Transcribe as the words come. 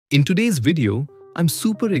In today's video, I'm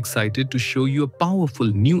super excited to show you a powerful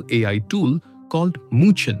new AI tool called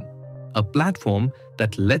Mootion, a platform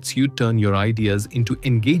that lets you turn your ideas into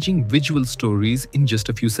engaging visual stories in just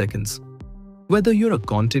a few seconds. Whether you're a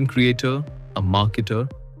content creator, a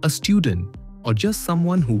marketer, a student, or just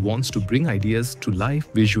someone who wants to bring ideas to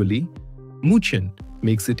life visually, Mootion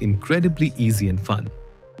makes it incredibly easy and fun.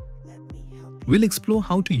 We'll explore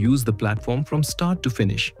how to use the platform from start to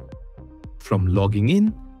finish. From logging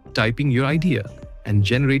in, typing your idea, and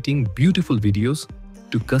generating beautiful videos,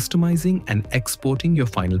 to customizing and exporting your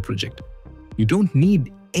final project. You don't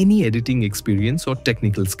need any editing experience or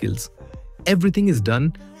technical skills. Everything is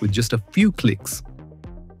done with just a few clicks.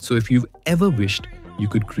 So if you've ever wished you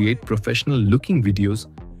could create professional-looking videos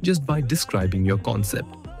just by describing your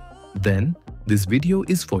concept, then this video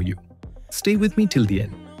is for you. Stay with me till the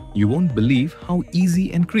end. You won't believe how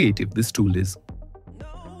easy and creative this tool is.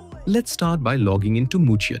 Let's start by logging into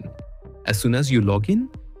Mootion. As soon as you log in,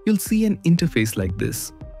 you'll see an interface like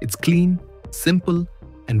this. It's clean, simple,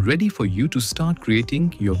 and ready for you to start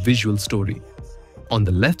creating your visual story. On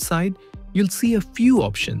the left side, you'll see a few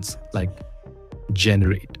options like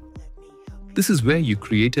Generate. This is where you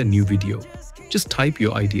create a new video. Just type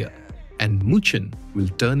your idea, and Mootion will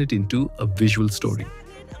turn it into a visual story.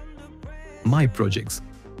 My Projects.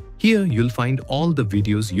 Here you'll find all the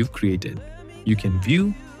videos you've created. You can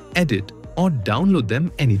view, edit, or download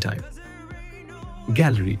them anytime.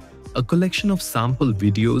 Gallery, a collection of sample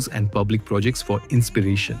videos and public projects for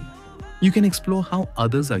inspiration. You can explore how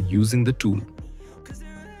others are using the tool.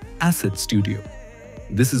 Asset Studio.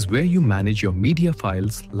 This is where you manage your media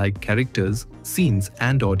files like characters, scenes,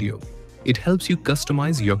 and audio. It helps you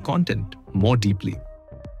customize your content more deeply.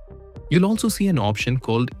 You'll also see an option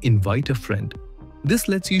called Invite a Friend. This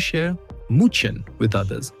lets you share Mootion with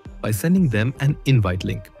others by sending them an invite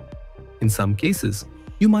link. In some cases,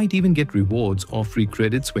 you might even get rewards or free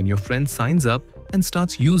credits when your friend signs up and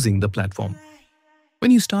starts using the platform.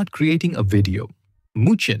 When you start creating a video,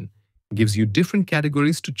 Mootion gives you different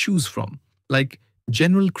categories to choose from, like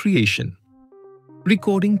General Creation,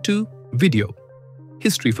 Recording to Video,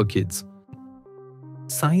 History for Kids,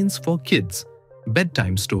 Science for Kids,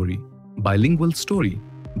 Bedtime Story, Bilingual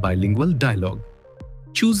Dialogue.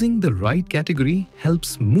 Choosing the right category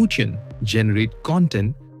helps Mootion generate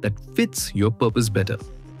content that fits your purpose better.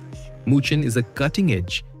 Mootion is a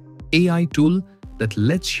cutting-edge AI tool that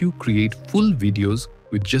lets you create full videos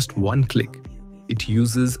with just one click. It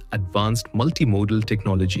uses advanced multimodal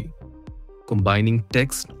technology, combining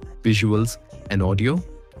text, visuals, and audio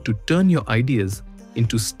to turn your ideas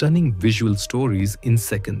into stunning visual stories in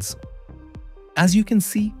seconds. As you can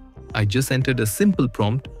see, I just entered a simple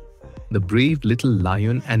prompt. The brave little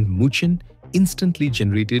lion and Mootion instantly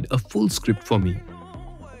generated a full script for me.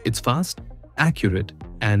 It's fast, accurate,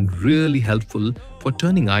 and really helpful for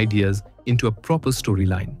turning ideas into a proper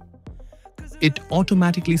storyline. It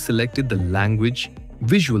automatically selected the language,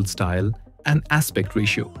 visual style, and aspect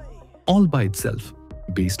ratio, all by itself,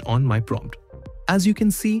 based on my prompt. As you can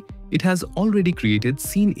see, it has already created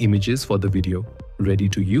scene images for the video, ready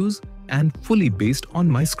to use and fully based on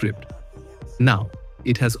my script. Now,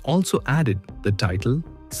 it has also added the title,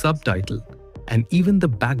 subtitle, and even the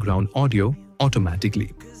background audio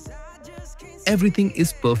automatically. Everything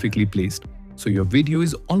is perfectly placed, so your video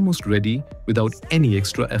is almost ready without any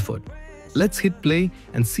extra effort. Let's hit play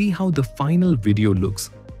and see how the final video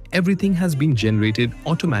looks. Everything has been generated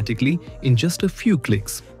automatically in just a few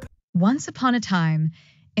clicks. Once upon a time,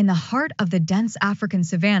 in the heart of the dense African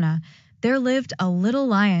savanna, there lived a little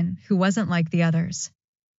lion who wasn't like the others.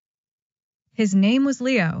 His name was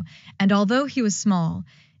Leo, and although he was small,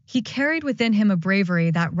 he carried within him a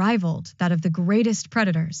bravery that rivaled that of the greatest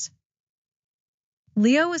predators.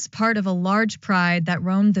 Leo was part of a large pride that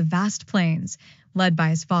roamed the vast plains, led by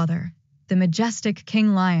his father, the majestic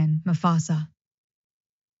king lion, Mufasa.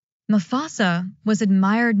 Mufasa was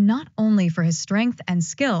admired not only for his strength and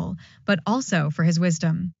skill, but also for his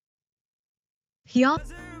wisdom.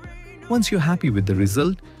 Once you're happy with the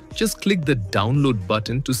result, just click the download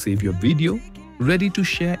button to save your video, ready to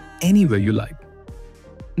share anywhere you like.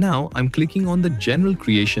 Now I'm clicking on the General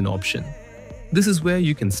Creation option. This is where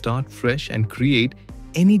you can start fresh and create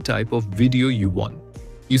any type of video you want.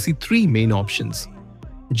 You see three main options: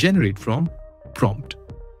 Generate from, Prompt,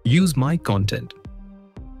 Use My Content,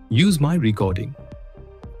 Use My Recording.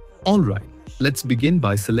 Alright, let's begin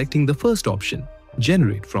by selecting the first option,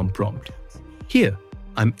 Generate from Prompt. Here,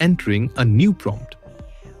 I'm entering a new prompt: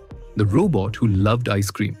 the robot who loved ice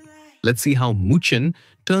cream. Let's see how Mootion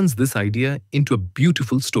turns this idea into a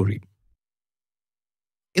beautiful story.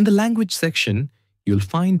 In the language section, you'll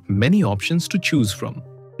find many options to choose from.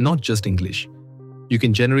 not just English. You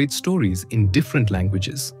can generate stories in different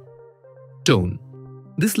languages. Tone.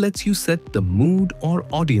 This lets you set the mood or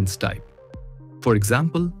audience type. For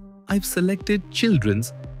example, I've selected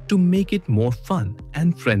children's to make it more fun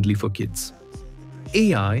and friendly for kids.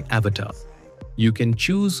 AI avatar. You can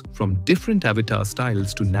choose from different avatar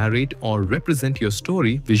styles to narrate or represent your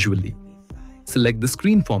story visually. Select the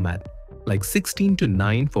screen format, like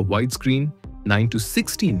 16:9 for widescreen,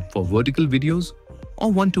 9:16 for vertical videos,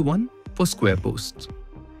 or 1:1 for square posts.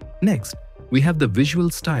 Next, we have the visual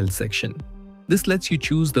style section. This lets you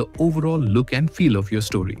choose the overall look and feel of your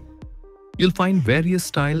story. You'll find various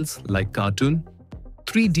styles like cartoon,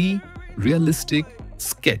 3D, realistic,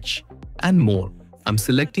 sketch, and more. I'm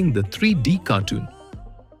selecting the 3D cartoon.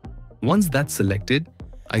 Once that's selected,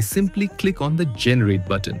 I simply click on the Generate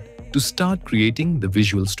button to start creating the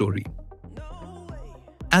visual story.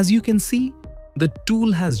 As you can see, the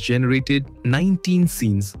tool has generated 19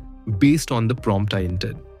 scenes based on the prompt I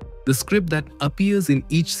entered. The script that appears in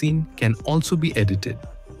each scene can also be edited.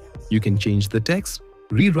 You can change the text,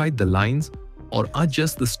 rewrite the lines, or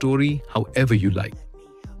adjust the story however you like.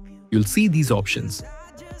 You'll see these options: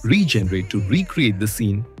 regenerate to recreate the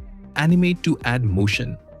scene, animate to add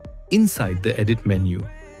motion. Inside the edit menu,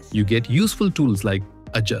 you get useful tools like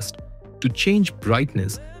adjust to change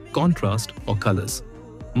brightness, contrast, or colors,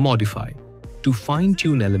 modify to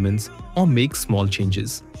fine-tune elements or make small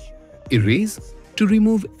changes, erase to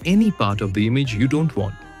remove any part of the image you don't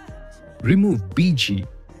want, remove BG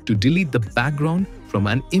to delete the background from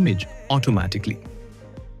an image automatically.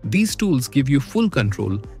 These tools give you full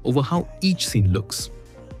control over how each scene looks.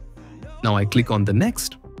 Now I click on the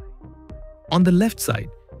next. On the left side,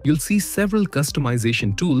 you'll see several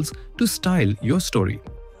customization tools to style your story.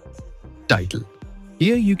 Title.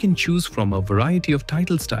 Here you can choose from a variety of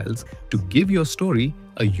title styles to give your story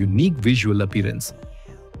a unique visual appearance.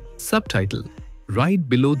 Subtitle. Right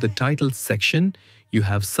below the title section, you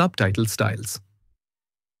have subtitle styles.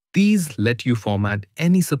 These let you format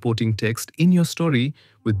any supporting text in your story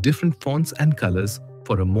with different fonts and colors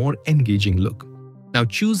for a more engaging look. Now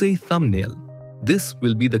choose a thumbnail. This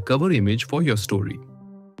will be the cover image for your story.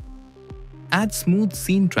 Add smooth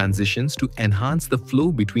scene transitions to enhance the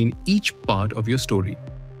flow between each part of your story.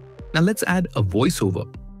 Now let's add a voiceover.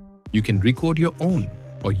 You can record your own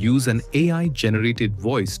or use an AI-generated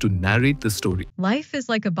voice to narrate the story. Life is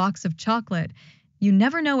like a box of chocolate. You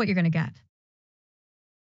never know what you're going to get.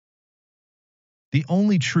 The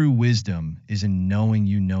only true wisdom is in knowing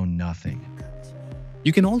you know nothing.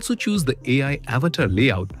 You can also choose the AI avatar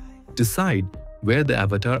layout. Decide where the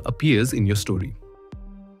avatar appears in your story.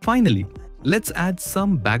 Finally, let's add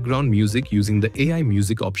some background music using the AI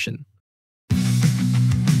music option.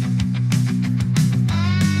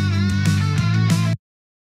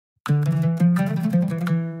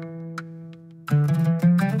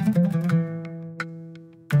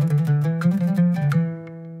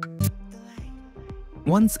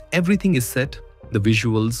 Once everything is set, the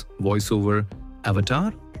visuals, voiceover,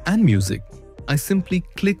 avatar, and music, I simply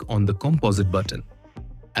click on the composite button.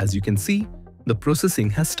 As you can see, the processing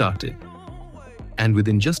has started. And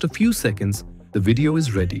within just a few seconds, the video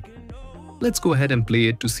is ready. Let's go ahead and play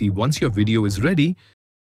it to see once your video is ready.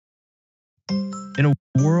 In a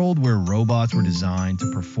world where robots were designed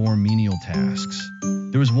to perform menial tasks,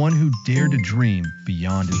 there was one who dared to dream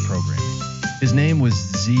beyond his programming. His name was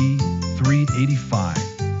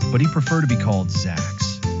Z385, but he preferred to be called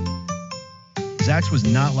Zax. Zax was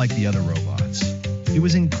not like the other robots. He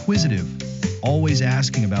was inquisitive, always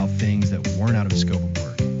asking about things that weren't out of scope of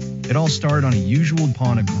work. It all started on a usual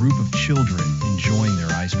upon a group of children enjoying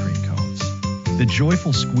their ice cream cones. The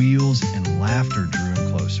joyful squeals and laughter drew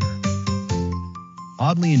him closer.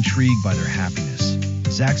 Oddly intrigued by their happiness,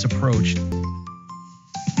 Zax approached.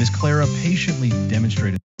 Miss Clara patiently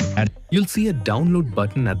demonstrated. You'll see a download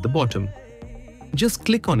button at the bottom. Just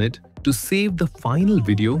click on it to save the final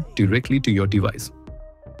video directly to your device.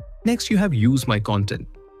 Next, you have Use My Content.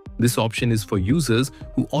 This option is for users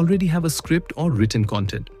who already have a script or written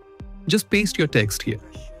content. Just paste your text here,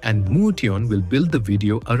 and Mootion will build the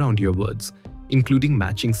video around your words, including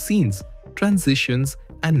matching scenes, transitions,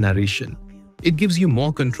 and narration. It gives you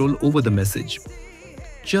more control over the message.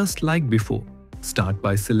 Just like before, start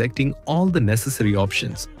by selecting all the necessary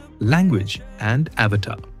options, language, and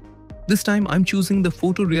avatar. This time I'm choosing the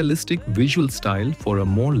photorealistic visual style for a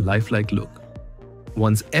more lifelike look.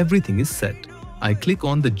 Once everything is set, I click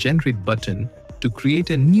on the Generate button to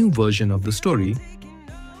create a new version of the story.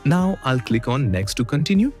 Now I'll click on Next to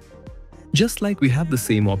continue. Just like we have the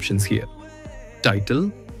same options here: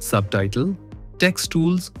 title, subtitle, text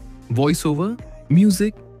tools, voiceover,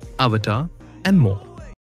 music, avatar, and more.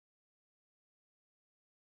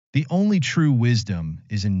 The only true wisdom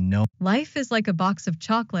is in knowing. Life is like a box of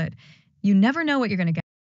chocolate. You never know what you're going to get.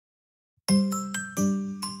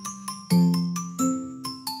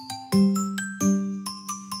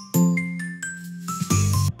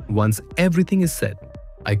 Once everything is set,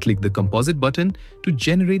 I click the composite button to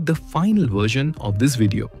generate the final version of this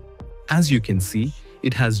video. As you can see,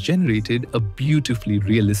 it has generated a beautifully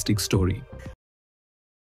realistic story.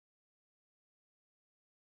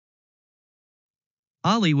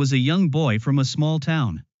 Ali was a young boy from a small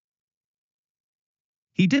town.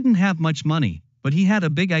 He didn't have much money, but he had a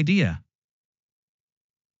big idea.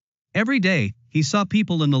 Every day, he saw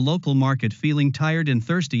people in the local market feeling tired and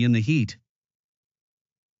thirsty in the heat.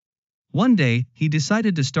 One day, he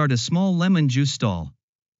decided to start a small lemon juice stall.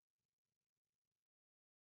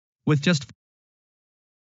 With just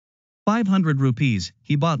 500 rupees,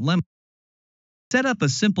 he bought lemon. Set up a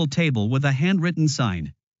simple table with a handwritten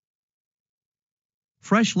sign.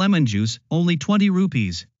 Fresh lemon juice, only 20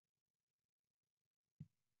 rupees.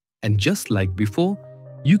 And just like before,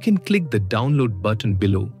 you can click the download button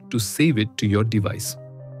below to save it to your device.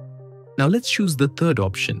 Now let's choose the third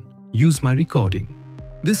option, use my recording.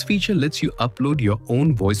 This feature lets you upload your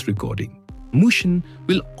own voice recording. Mootion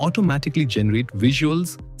will automatically generate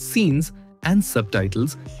visuals, scenes, and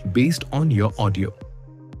subtitles based on your audio.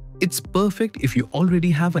 It's perfect if you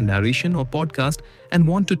already have a narration or podcast and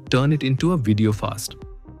want to turn it into a video fast.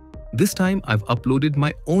 This time I've uploaded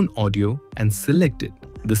my own audio and selected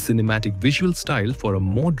the cinematic visual style for a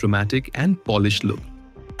more dramatic and polished look.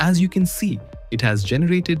 As you can see, it has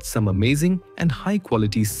generated some amazing and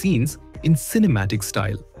high-quality scenes in cinematic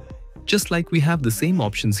style. Just like we have the same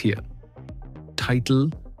options here.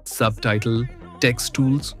 Title, subtitle, text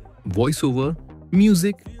tools, voiceover,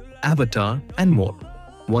 music, avatar, and more.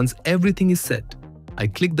 Once everything is set, I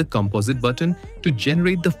click the composite button to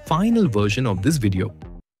generate the final version of this video.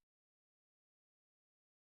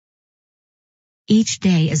 Each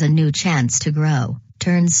day is a new chance to grow,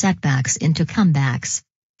 turn setbacks into comebacks.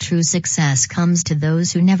 True success comes to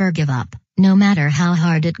those who never give up, no matter how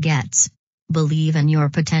hard it gets. Believe in your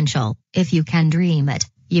potential. If you can dream it,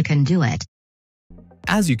 you can do it.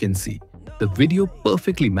 As you can see, the video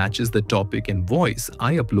perfectly matches the topic and voice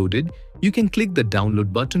I uploaded. You can click the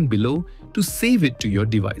download button below to save it to your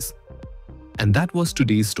device. And that was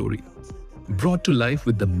today's story, brought to life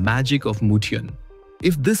with the magic of Mootion.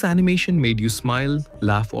 If this animation made you smile,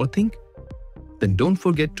 laugh, or think, then don't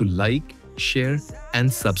forget to like, share,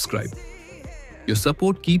 and subscribe. Your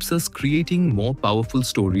support keeps us creating more powerful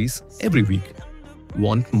stories every week.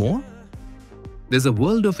 Want more? There's a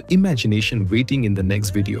world of imagination waiting in the next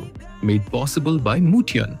video, made possible by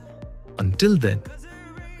Mootion. Until then,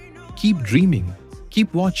 keep dreaming,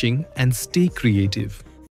 keep watching, and stay creative.